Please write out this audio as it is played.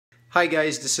Hi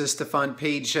guys, this is Stefan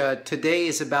Page. Today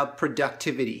is about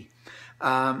productivity.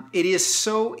 It is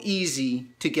so easy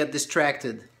to get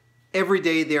distracted. Every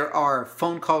day there are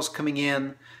phone calls coming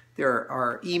in, there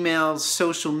are emails,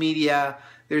 social media,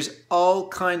 there's all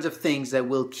kinds of things that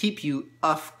will keep you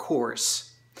off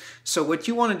course. So what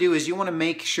you want to do is you want to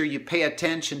make sure you pay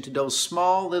attention to those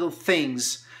small little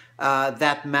things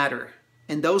that matter.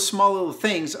 And those small little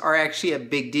things are actually a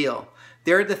big deal.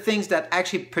 They're the things that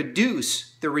actually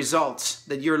produce the results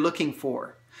that you're looking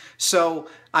for. So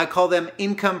I call them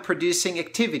income producing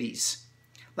activities.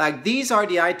 Like these are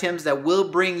the items that will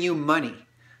bring you money.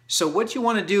 So what you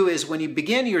want to do is when you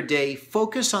begin your day,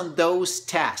 focus on those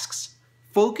tasks.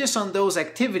 Focus on those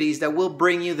activities that will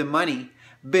bring you the money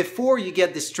before you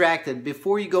get distracted,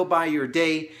 before you go by your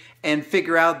day and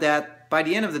figure out that by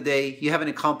the end of the day, you haven't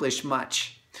accomplished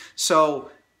much.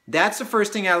 So that's the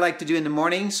first thing I like to do in the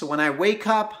morning. So when I wake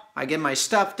up, I get my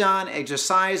stuff done,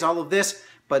 exercise, all of this.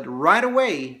 But right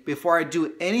away, before I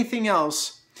do anything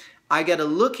else, I got to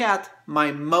look at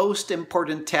my most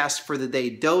important tasks for the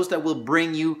day, those that will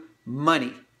bring you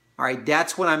money. All right,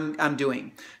 that's what I'm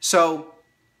doing. So,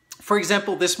 for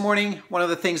example, this morning, one of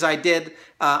the things I did,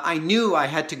 I knew I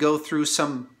had to go through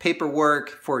some paperwork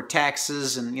for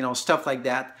taxes and stuff like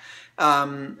that.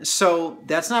 So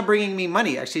that's not bringing me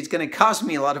money. Actually, it's going to cost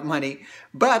me a lot of money.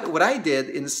 But what I did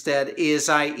instead is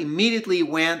I immediately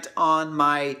went on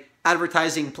my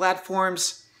advertising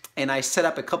platforms and I set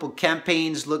up a couple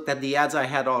campaigns, looked at the ads I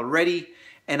had already,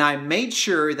 and I made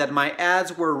sure that my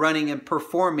ads were running and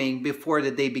performing before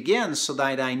the day began so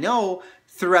that I know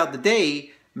throughout the day,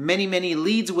 many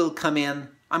leads will come in.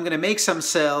 I'm going to make some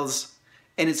sales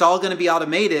and it's all going to be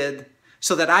automated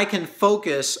so that I can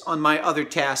focus on my other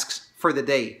tasks for the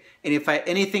day. And if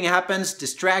anything happens,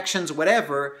 distractions,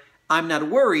 whatever, I'm not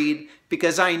worried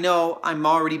because I know I'm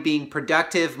already being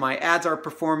productive. My ads are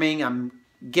performing. I'm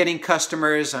getting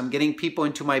customers. I'm getting people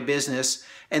into my business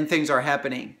and things are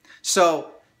happening.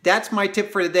 So that's my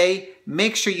tip for the day.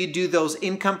 Make sure you do those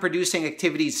income producing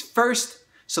activities first.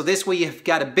 So this way you've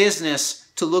got a business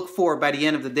to look for by the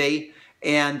end of the day.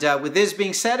 And with this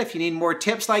being said, if you need more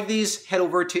tips like these, head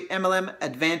over to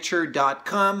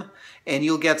mlmadventure.com and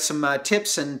you'll get some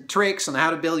tips and tricks on how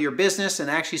to build your business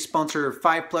and actually sponsor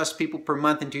 5+ people per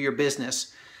month into your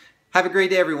business. Have a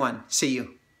great day, everyone. See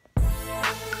you.